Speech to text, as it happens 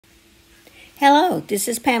Hello, this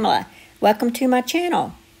is Pamela. Welcome to my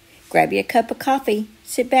channel. Grab you a cup of coffee,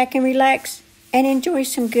 sit back and relax, and enjoy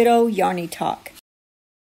some good old yarny talk.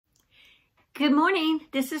 Good morning,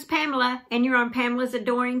 this is Pamela, and you're on Pamela's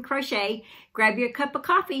Adoring Crochet. Grab you a cup of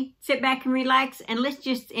coffee, sit back and relax, and let's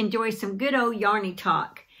just enjoy some good old yarny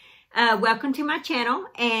talk. Welcome to my channel,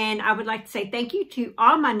 and I would like to say thank you to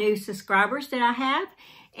all my new subscribers that I have.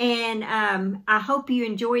 And I hope you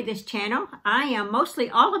enjoy this channel. I am mostly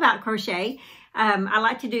all about crochet. I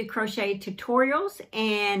like to do crochet tutorials,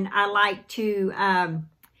 and I like to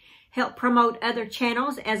help promote other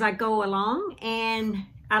channels as I go along. And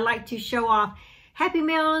I like to show off Happy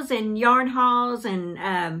Meals and yarn hauls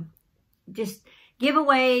and just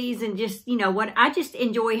giveaways and just, you know, what I just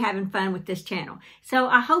enjoy having fun with this channel. So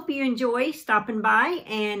I hope you enjoy stopping by,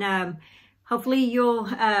 and hopefully you'll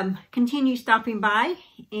continue stopping by,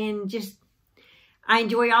 and just, I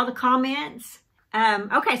enjoy all the comments.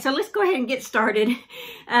 Okay, so let's go ahead and get started.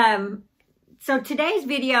 So today's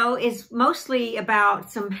video is mostly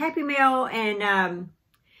about some Happy Meal, and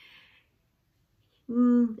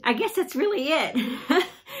I guess that's really it.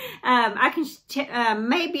 I can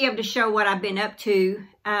may be able to show what I've been up to.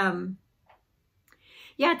 Yeah,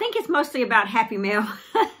 I think it's mostly about Happy Meal.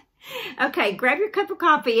 Okay, grab your cup of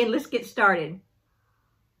coffee and let's get started.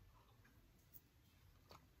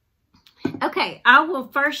 Okay, I will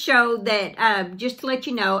first show that, just to let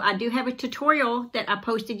you know, I do have a tutorial that I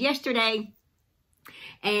posted yesterday,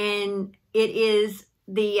 and it is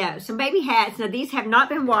the some baby hats. Now, these have not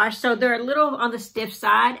been washed, so they're a little on the stiff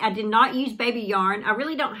side. I did not use baby yarn. I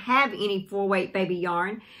really don't have any full-weight baby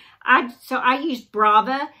yarn. So I used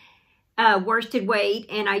Brava worsted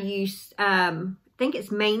weight, and I used, I think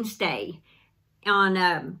it's Mainstay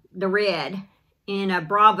on the red, and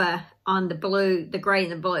Brava on the blue, the gray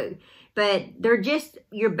and the blue. But they're just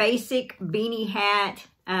your basic beanie hat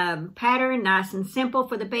pattern, nice and simple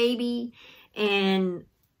for the baby, and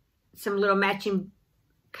some little matching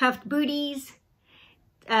cuffed booties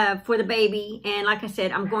for the baby. And like I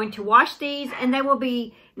said, I'm going to wash these, and they will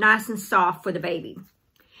be nice and soft for the baby.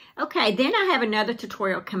 Okay, then I have another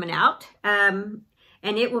tutorial coming out, and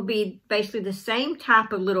it will be basically the same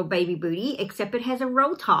type of little baby booty, except it has a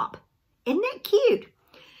roll top. Isn't that cute?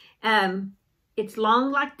 It's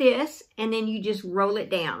long like this, and then you just roll it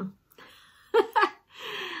down.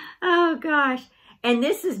 Oh gosh. And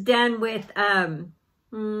this is done with, I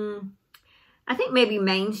think maybe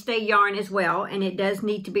Mainstay yarn as well, and it does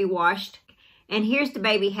need to be washed. And here's the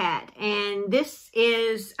baby hat. And this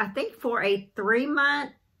is, I think, for a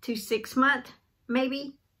 3-month to 6-month,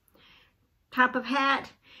 maybe, type of hat.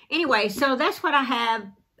 Anyway, so that's what I have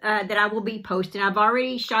that I will be posting. I've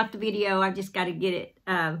already shot the video. I just got to get it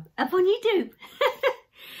up on YouTube.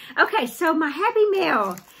 Okay, so my Happy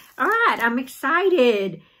Meal. All right, I'm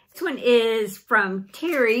excited. This one is from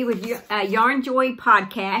Terry with Yarn Joy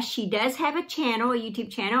Podcast. She does have a channel, a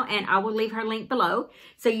YouTube channel, and I will leave her link below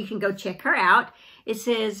so you can go check her out. It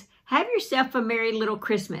says, have yourself a merry little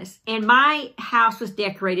Christmas. And my house was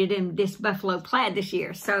decorated in this buffalo plaid this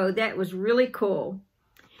year, so that was really cool.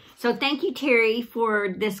 So thank you, Terry,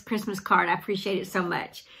 for this Christmas card. I appreciate it so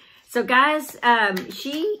much. So guys,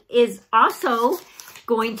 she is also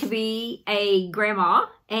going to be a grandma,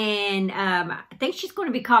 and I think she's going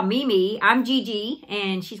to be called Mimi. I'm Gigi,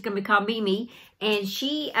 and she's going to be called Mimi. And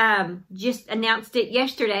she just announced it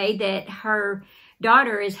yesterday that her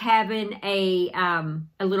daughter is having a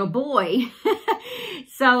little boy.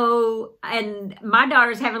 So, and my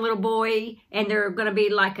daughter's having a little boy, and they're going to be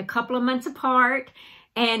like a couple of months apart.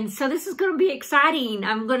 And so this is going to be exciting.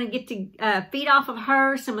 I'm going to get to feed off of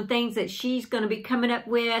her some of the things that she's going to be coming up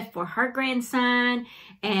with for her grandson.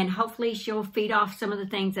 And hopefully she'll feed off some of the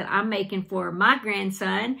things that I'm making for my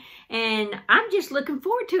grandson. And I'm just looking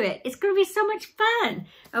forward to it. It's going to be so much fun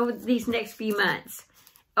over these next few months.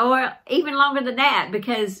 Or even longer than that,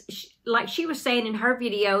 because like she was saying in her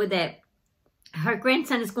video that her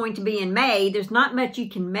grandson is going to be in May. There's not much you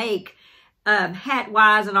can make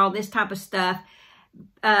hat-wise and all this type of stuff.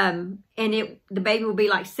 And the baby will be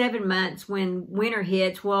like 7 months when winter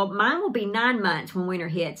hits. Well, mine will be 9 months when winter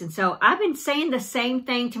hits. And so I've been saying the same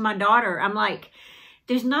thing to my daughter. I'm like,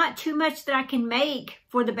 there's not too much that I can make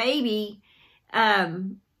for the baby.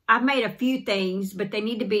 I've made a few things, but they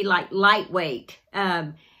need to be like lightweight.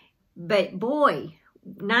 But boy,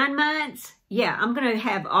 9 months, yeah, I'm going to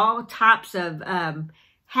have all types of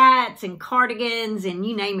hats and cardigans and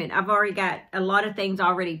you name it. I've already got a lot of things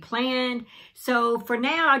already planned. So for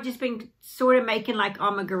now, I've just been sort of making like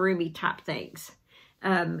amigurumi type things,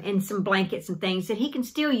 and some blankets and things that he can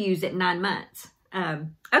still use at 9 months.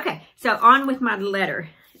 Okay, so on with my letter.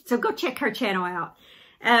 So go check her channel out.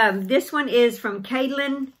 This one is from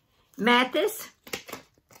Caitlin Mathis.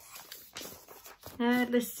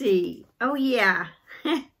 Let's see. Oh, yeah.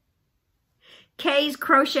 Kay's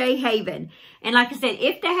Crochet Haven. And like I said,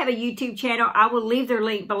 if they have a YouTube channel, I will leave their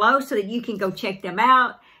link below so that you can go check them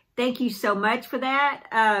out. Thank you so much for that.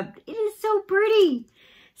 It is so pretty.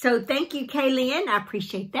 So thank you, Kaylin. I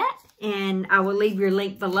appreciate that. And I will leave your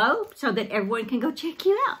link below so that everyone can go check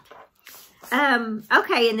you out.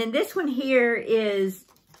 Okay, and then this one here is,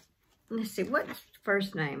 let's see, what's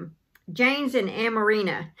first name? James and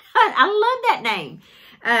Amoreena. I love that name.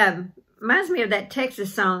 Reminds me of that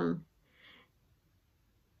Texas song.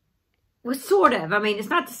 Well, sort of. I mean, it's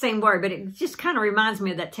not the same word, but it just kind of reminds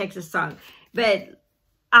me of that Texas song. But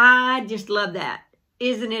I just love that.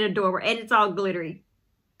 Isn't it adorable? And it's all glittery.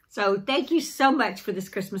 So thank you so much for this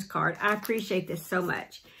Christmas card. I appreciate this so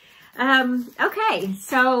much. Okay,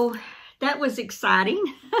 so that was exciting.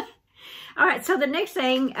 All right, so the next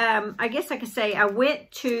thing, I guess I could say, I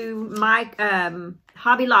went to my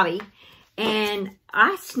Hobby Lobby and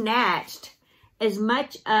I snatched as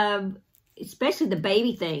much of, especially the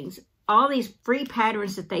baby things, all these free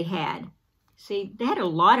patterns that they had. See, they had a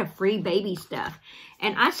lot of free baby stuff.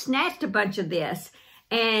 And I snatched a bunch of this.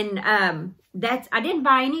 And I didn't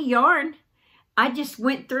buy any yarn. I just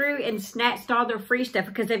went through and snatched all their free stuff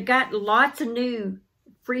because they've got lots of new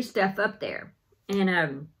free stuff up there. And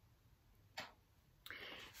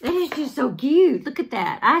that is just so cute. Look at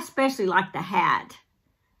that. I especially like the hat.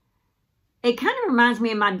 It kind of reminds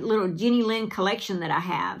me of my little Jenny Lynn collection that I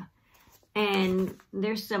have. And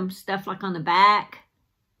there's some stuff like on the back.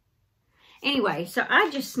 Anyway, so I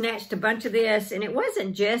just snatched a bunch of this. And it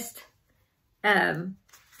wasn't just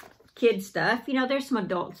kid stuff. You know, there's some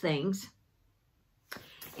adult things.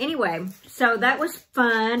 Anyway, so that was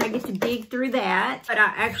fun. I get to dig through that. But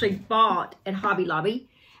I actually bought at Hobby Lobby.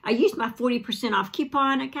 I used my 40% off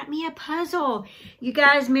coupon. I got me a puzzle. You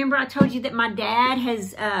guys remember I told you that my dad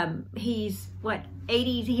has, he's, what,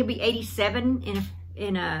 80, he'll be 87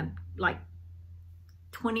 in a like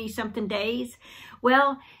 20-something days.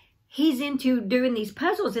 Well, he's into doing these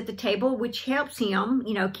puzzles at the table, which helps him,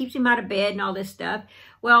 you know, keeps him out of bed and all this stuff.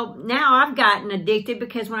 Well, now I've gotten addicted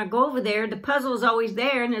because when I go over there, the puzzle is always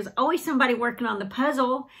there and there's always somebody working on the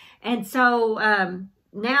puzzle. And so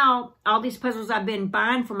now all these puzzles I've been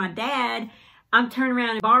buying for my dad, I'm turning around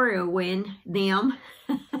and borrowing them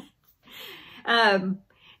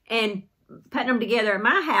and putting them together at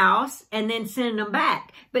my house and then sending them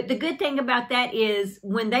back. But the good thing about that is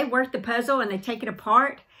when they work the puzzle and they take it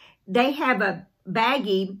apart, they have a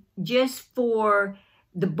baggie just for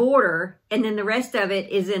the border, and then the rest of it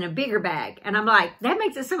is in a bigger bag. And I'm like, that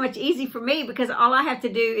makes it so much easy for me because all I have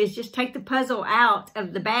to do is just take the puzzle out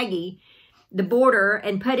of the baggie, the border,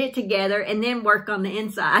 and put it together and then work on the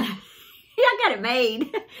inside. I got it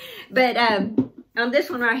made. But on this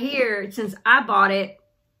one right here, since I bought it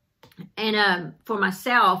and for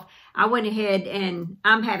myself, I went ahead and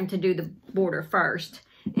I'm having to do the border first.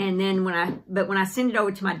 And then when I send it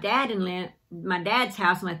over to my dad and my dad's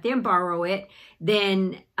house and let them borrow it,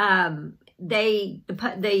 then the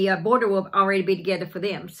border will already be together for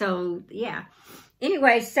them. So yeah.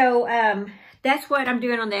 Anyway, so that's what I'm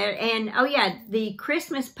doing on there. And oh yeah, the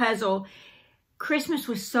Christmas puzzle. Christmas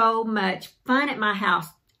was so much fun at my house.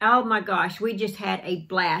 Oh my gosh, we just had a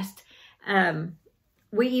blast.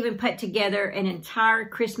 We even put together an entire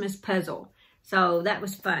Christmas puzzle. So that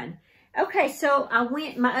was fun. Okay, so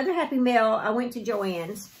my other Happy Mail, I went to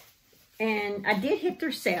Joanns, and I did hit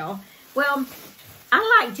their sale. Well,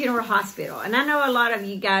 I like General Hospital, and I know a lot of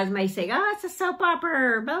you guys may say, oh, it's a soap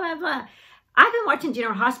opera, blah, blah, blah. I've been watching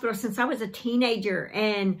General Hospital since I was a teenager,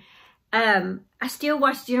 and I still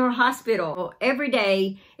watch General Hospital every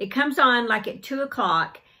day. It comes on like at 2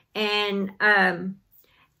 o'clock, and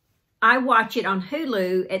I watch it on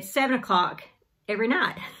Hulu at 7 o'clock every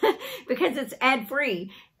night because it's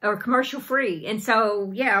ad-free or commercial-free. And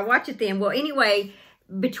so, yeah, I watch it then. Well, anyway,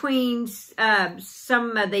 between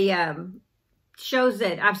some of the shows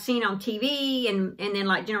that I've seen on TV and then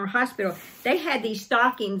like General Hospital, they had these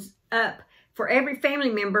stockings up for every family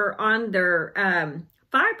member on their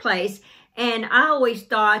fireplace. And I always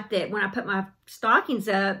thought that when I put my stockings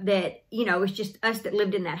up that, you know, it's just us that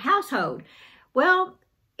lived in that household. Well,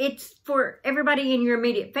 it's for everybody in your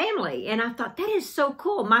immediate family. And I thought, that is so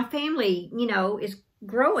cool. My family, you know, is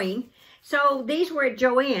growing. So these were at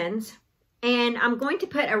Joann's. And I'm going to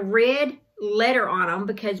put a red letter on them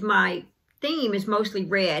because my theme is mostly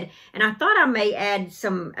red. And I thought I may add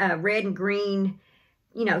some red and green,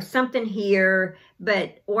 you know, something here.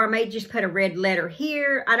 Or I may just put a red letter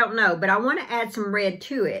here. I don't know. But I want to add some red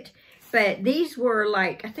to it. But these were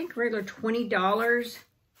like, I think regular $20.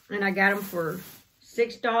 And I got them for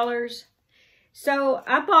 $6. So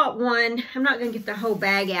I bought one. I'm not going to get the whole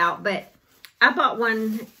bag out, but I bought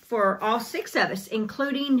one for all 6 of us,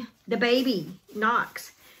 including the baby,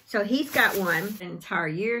 Knox. So he's got one an entire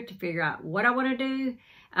year to figure out what I want to do.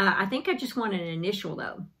 I think I just want an initial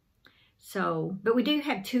though. So, but we do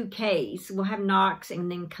have 2 Ks. We'll have Knox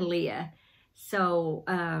and then Kalia. So,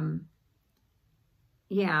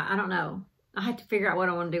 yeah, I don't know. I have to figure out what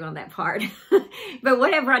I want to do on that part. But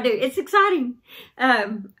whatever I do, it's exciting.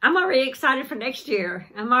 I'm already excited for next year.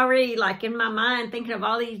 I'm already like in my mind thinking of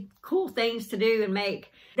all these cool things to do and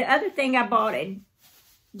make. The other thing I bought at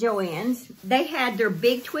Joann's, they had their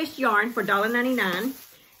big twist yarn for $1.99.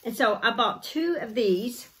 And so I bought 2 of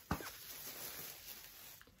these.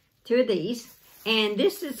 2 of these. And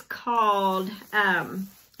this is called,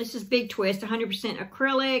 this is Big Twist, 100%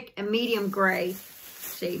 acrylic and medium gray.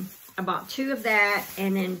 See, I bought 2 of that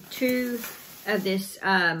and then 2 of this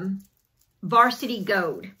Varsity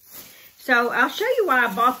Gold. So I'll show you why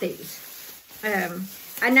I bought these.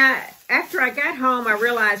 And after I got home, I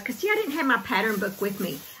realized, because see, I didn't have my pattern book with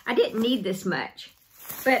me. I didn't need this much,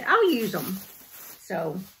 but I'll use them.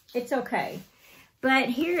 So it's okay. But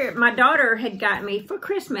here, my daughter had got me for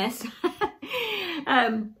Christmas.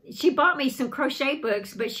 She bought me some crochet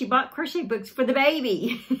books, but she bought crochet books for the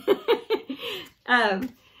baby.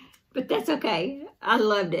 But that's okay. I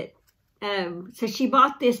loved it. So she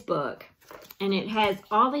bought this book, and it has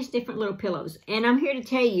all these different little pillows. And I'm here to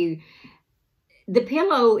tell you, the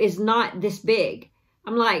pillow is not this big.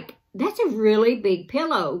 I'm like, that's a really big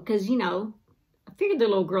pillow. Because, you know, I figured the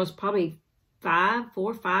little girl's probably 4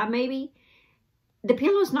 or 5 maybe. The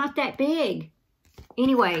pillow's not that big.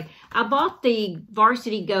 Anyway, I bought the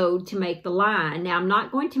Varsity Gold to make the line. Now, I'm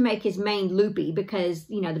not going to make his mane loopy because,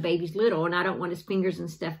 you know, the baby's little and I don't want his fingers and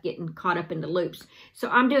stuff getting caught up in the loops. So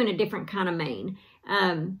I'm doing a different kind of mane.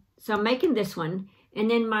 So I'm making this one.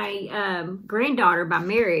 And then my granddaughter by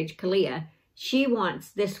marriage, Kalia, she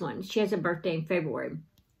wants this one. She has a birthday in February.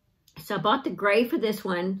 So I bought the gray for this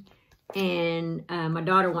one. And my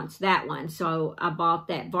daughter wants that one. So I bought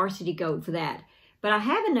that Varsity Gold for that. But I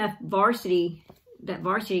have enough Varsity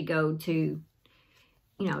Gold to,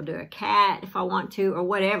 you know, do a cat if I want to or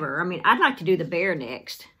whatever. I mean, I'd like to do the bear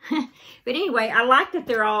next. But anyway, I like that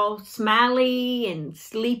they're all smiley and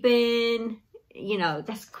sleeping. You know,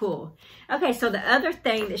 that's cool. Okay, so the other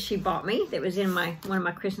thing that she bought me that was in one of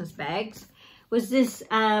my Christmas bags was this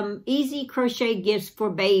Easy Crochet Gifts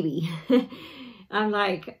for Baby. I'm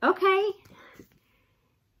like, okay.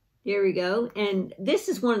 There we go. And this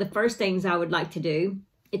is one of the first things I would like to do.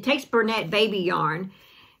 It takes Bernat baby yarn.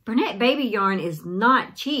 Bernat baby yarn is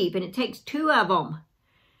not cheap, and it takes 2 of them.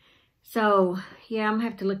 So, yeah, I'm going to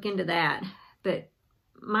have to look into that. But,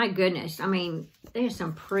 my goodness, I mean, there's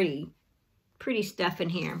some pretty stuff in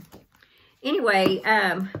here. Anyway,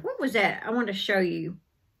 what was that? I want to show you.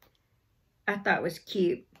 I thought was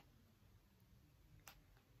cute.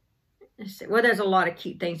 Well, there's a lot of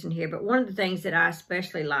cute things in here, but one of the things that I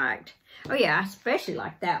especially liked, oh yeah, I especially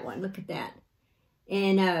liked that one. Look at that.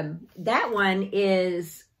 And that one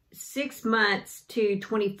is 6 months to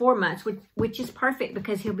 24 months, which is perfect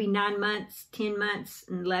because he'll be 9 months, 10 months,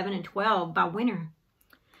 and 11 and 12 by winter.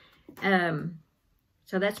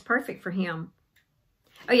 So that's perfect for him.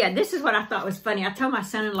 Oh yeah, this is what I thought was funny. I told my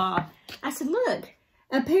son-in-law, I said, look,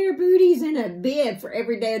 a pair of booties and a bib for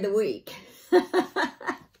every day of the week.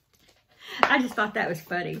 I just thought that was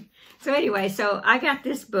funny. So anyway, so I got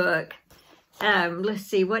this book. Let's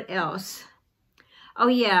see, what else? Oh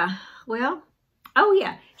yeah, well, oh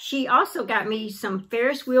yeah. She also got me some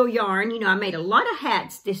Ferris wheel yarn. You know, I made a lot of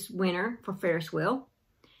hats this winter for Ferris wheel.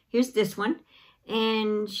 Here's this one.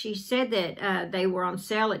 And she said that they were on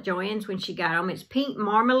sale at Joann's when she got them. It's pink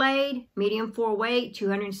marmalade, medium 4 weight,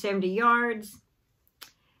 270 yards.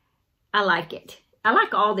 I like it. I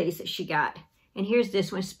like all these that she got. And here's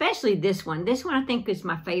this one, especially this one. This one I think is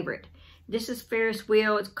my favorite. This is Ferris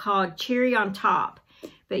wheel. It's called Cherry on Top.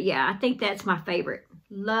 But yeah, I think that's my favorite.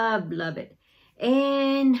 Love, love it.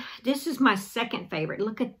 And this is my second favorite.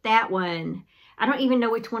 Look at that one. I don't even know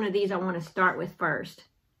which one of these I want to start with first.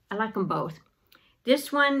 I like them both.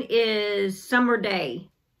 This one is Summer Day.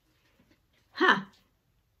 Huh.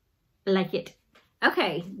 Like it.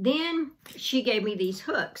 Okay, then she gave me these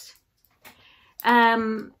hooks.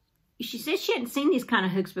 She said she hadn't seen these kind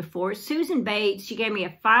of hooks before. Susan Bates, she gave me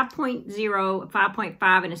a 5.0, a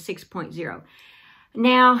 5.5, and a 6.0.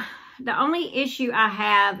 Now, the only issue I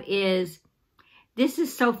have is this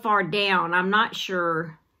is so far down. I'm not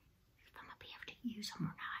sure if I'm going to be able to use them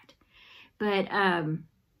or not. But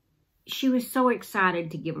she was so excited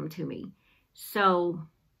to give them to me. So,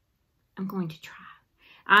 I'm going to try.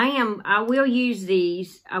 I will use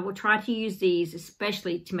these. I will try to use these,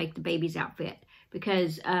 especially to make the baby's outfit,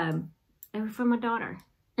 because they were for my daughter.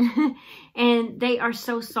 And they are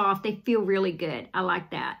so soft. They feel really good. I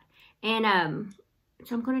like that. And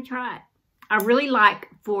so I'm going to try it. I really like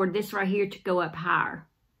for this right here to go up higher,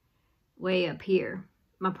 way up here.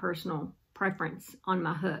 My personal preference on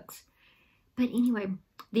my hooks. But anyway,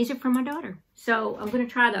 these are for my daughter. So I'm going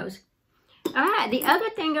to try those. All right, the other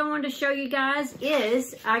thing I wanted to show you guys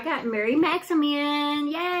is I got Mary Maxim in.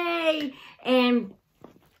 Yay! And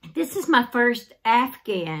this is my first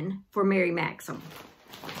Afghan for Mary Maxim.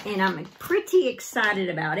 And I'm pretty excited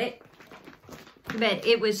about it. But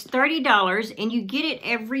it was $30 and you get it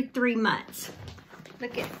every 3 months.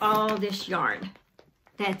 Look at all this yarn.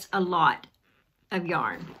 That's a lot of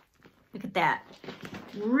yarn. Look at that.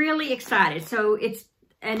 Really excited. So this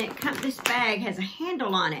bag has a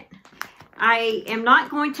handle on it. I am not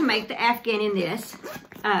going to make the Afghan in this,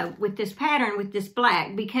 with this pattern, with this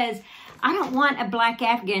black, because I don't want a black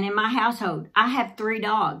Afghan in my household. I have 3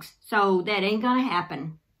 dogs, so that ain't gonna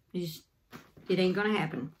happen. It ain't gonna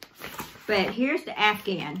happen. But here's the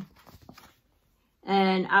Afghan.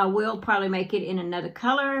 And I will probably make it in another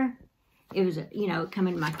color. It was, you know,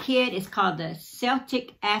 coming in my kit. It's called the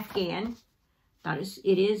Celtic Afghan.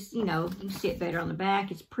 It is, you know, you see it better on the back.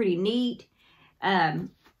 It's pretty neat.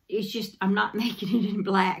 It's just, I'm not making it in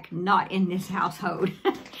black, not in this household.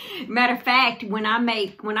 Matter of fact, when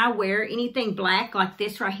I wear anything black like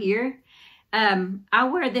this right here, I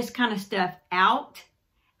wear this kind of stuff out.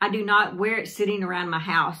 I do not wear it sitting around my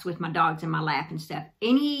house with my dogs in my lap and stuff.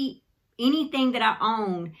 Anything that I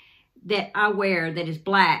own that I wear that is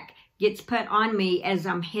black gets put on me as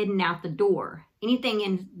I'm heading out the door.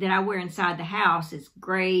 Anything that I wear inside the house is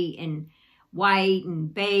gray and white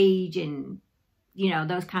and beige and, you know,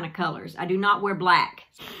 those kind of colors. I do not wear black.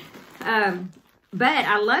 But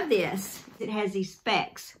I love this. It has these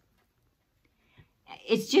specks.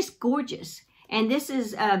 It's just gorgeous. And this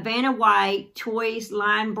is Vanna White Toys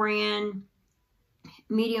Line Brand,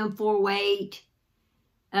 medium 4-weight,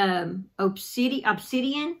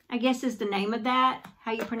 Obsidian, I guess is the name of that.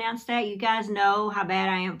 How you pronounce that? You guys know how bad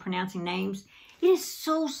I am pronouncing names. It is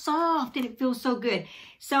so soft and it feels so good.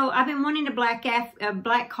 So I've been wanting a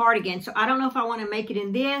black cardigan. So I don't know if I want to make it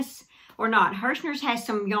in this or not. Hirschner's has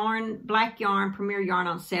some yarn, black yarn, Premier yarn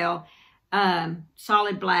on sale,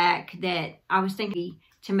 solid black, that I was thinking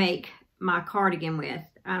to make my cardigan with.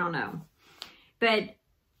 I don't know. But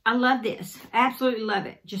I love this. Absolutely love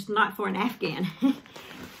it. Just not for an Afghan.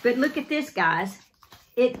 But look at this, guys.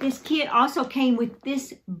 This kit also came with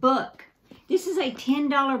this book. This is a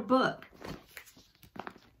 $10 book.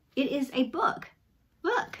 It is a book.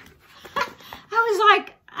 Look. I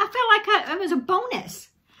felt like it was a bonus.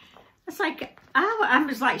 It's like, I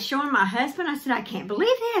was like showing my husband. I said, I can't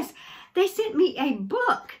believe this. They sent me a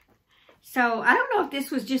book. So I don't know if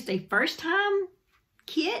this was just a first time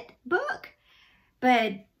kit book.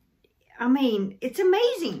 But, I mean, it's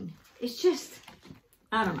amazing. It's just,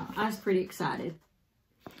 I don't know. I was pretty excited.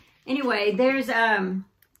 Anyway, there's 10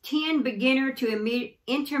 beginner to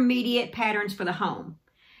intermediate patterns for the home.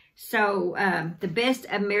 So, the best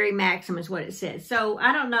of Mary Maxim is what it says. So,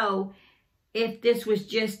 I don't know if this was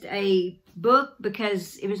just a book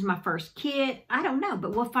because it was my first kit. I don't know,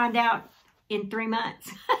 but we'll find out in 3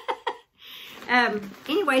 months.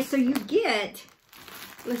 Anyway, so you get,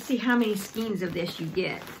 let's see how many skeins of this you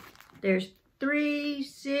get. There's 3,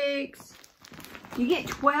 6, you get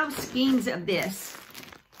 12 skeins of this.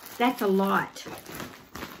 That's a lot.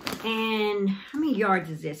 And how many yards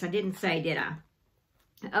is this? I didn't say, did I?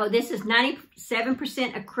 Oh, this is 97%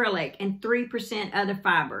 acrylic and 3% other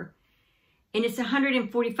fiber. And it's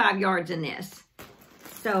 145 yards in this.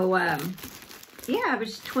 So, yeah, it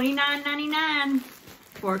was $29.99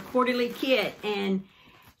 for a quarterly kit. And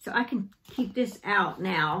so I can keep this out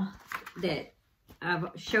now that I've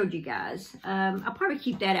showed you guys. I'll probably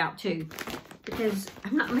keep that out too, because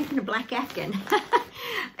I'm not making a black Afghan.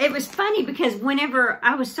 It was funny because whenever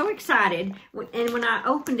I was so excited, and when I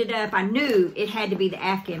opened it up, I knew it had to be the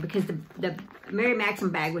Afghan because the Mary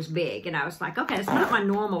Maxim bag was big. And I was like, okay, it's not my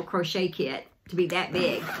normal crochet kit to be that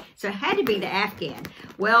big. So it had to be the Afghan.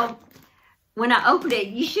 Well, when I opened it,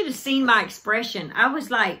 you should have seen my expression. I was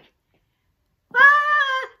like,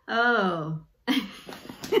 ah, oh.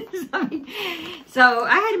 So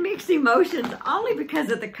I had mixed emotions only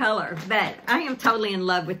because of the color, but I am totally in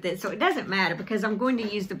love with it. So it doesn't matter because I'm going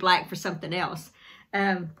to use the black for something else.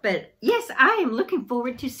 But yes, I am looking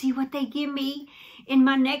forward to see what they give me in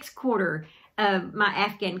my next quarter of my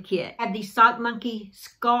Afghan kit. I have the Sock Monkey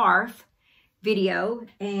scarf video,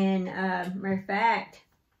 and matter of fact,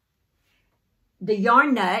 the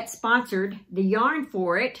Yarn Nut sponsored the yarn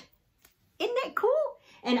for it. Isn't that cool?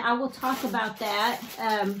 And I will talk about that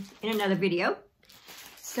in another video.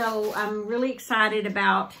 So I'm really excited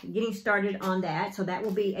about getting started on that. So that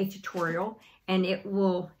will be a tutorial, and it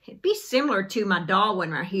will be similar to my doll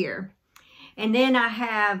one right here. And then I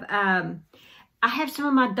have some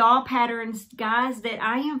of my doll patterns, guys, that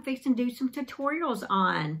I am fixing to do some tutorials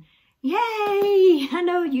on. Yay! I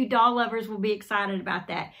know you doll lovers will be excited about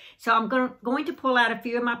that. So I'm going to pull out a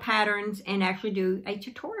few of my patterns and actually do a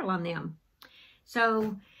tutorial on them.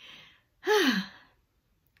 So,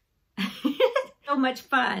 so much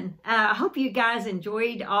fun. I hope you guys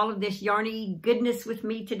enjoyed all of this yarny goodness with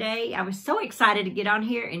me today. I was so excited to get on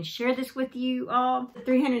here and share this with you all. The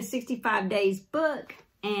 365 Days book,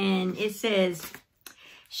 and it says,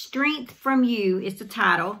 Strength from You is the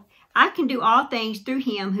title. I can do all things through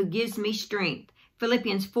him who gives me strength.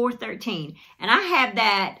 Philippians 4:13. And I have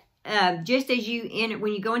that just as you enter,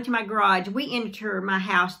 when you go into my garage, we enter my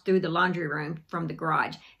house through the laundry room from the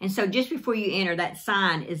garage. And so just before you enter, that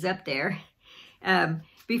sign is up there.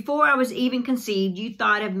 Before I was even conceived, you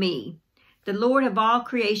thought of me. The Lord of all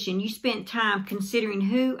creation, you spent time considering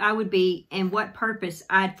who I would be and what purpose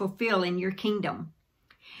I'd fulfill in your kingdom.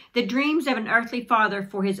 The dreams of an earthly father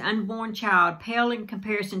for his unborn child pale in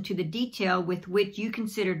comparison to the detail with which you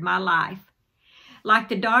considered my life. Like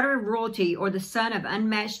the daughter of royalty or the son of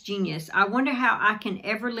unmatched genius, I wonder how I can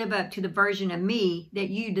ever live up to the version of me that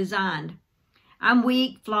you designed. I'm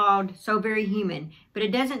weak, flawed, so very human, but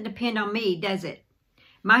it doesn't depend on me, does it?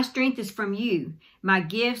 My strength is from you. My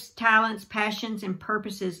gifts, talents, passions, and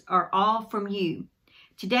purposes are all from you.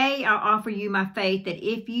 Today, I'll offer you my faith that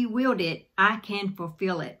if you willed it, I can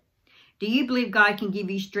fulfill it. Do you believe God can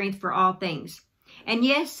give you strength for all things? And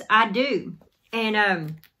yes, I do.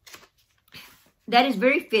 And that is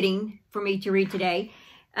very fitting for me to read today.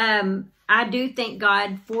 I do thank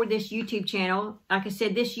God for this YouTube channel. Like I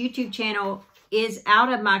said, this YouTube channel is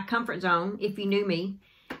out of my comfort zone, if you knew me.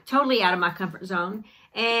 Totally out of my comfort zone.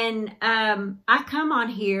 And I come on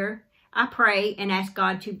here, I pray and ask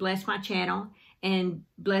God to bless my channel and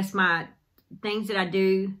bless my things that I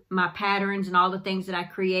do, my patterns and all the things that I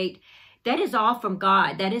create. That is all from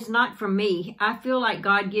God. That is not from me. I feel like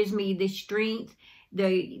God gives me the strength,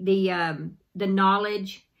 the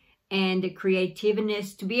knowledge, and the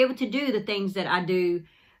creativeness to be able to do the things that I do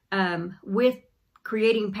with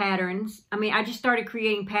creating patterns. I mean, I just started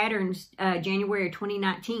creating patterns January of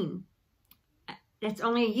 2019. That's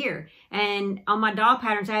only a year. And on my doll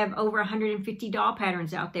patterns, I have over 150 doll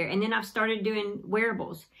patterns out there. And then I've started doing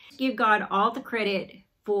wearables. Give God all the credit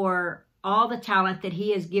for all the talent that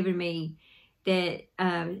he has given me, that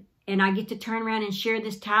and I get to turn around and share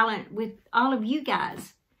this talent with all of you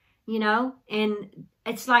guys, you know. And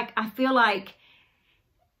it's like, I feel like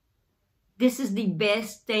this is the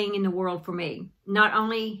best thing in the world for me. Not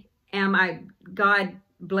only am I God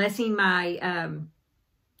blessing my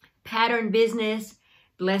pattern business,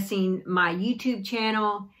 blessing my YouTube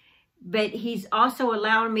channel, but he's also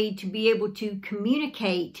allowing me to be able to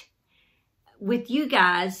communicate with you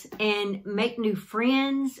guys and make new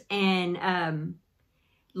friends and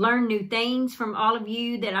learn new things from all of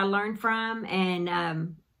you that I learned from. And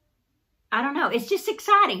I don't know, it's just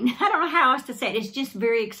exciting. I don't know how else to say it. It's just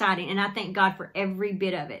very exciting, and I thank God for every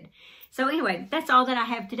bit of it. So anyway, that's all that I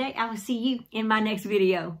have today. I will see you in my next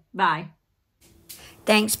video. Bye.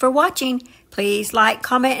 Thanks for watching. Please like,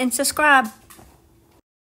 comment, and subscribe.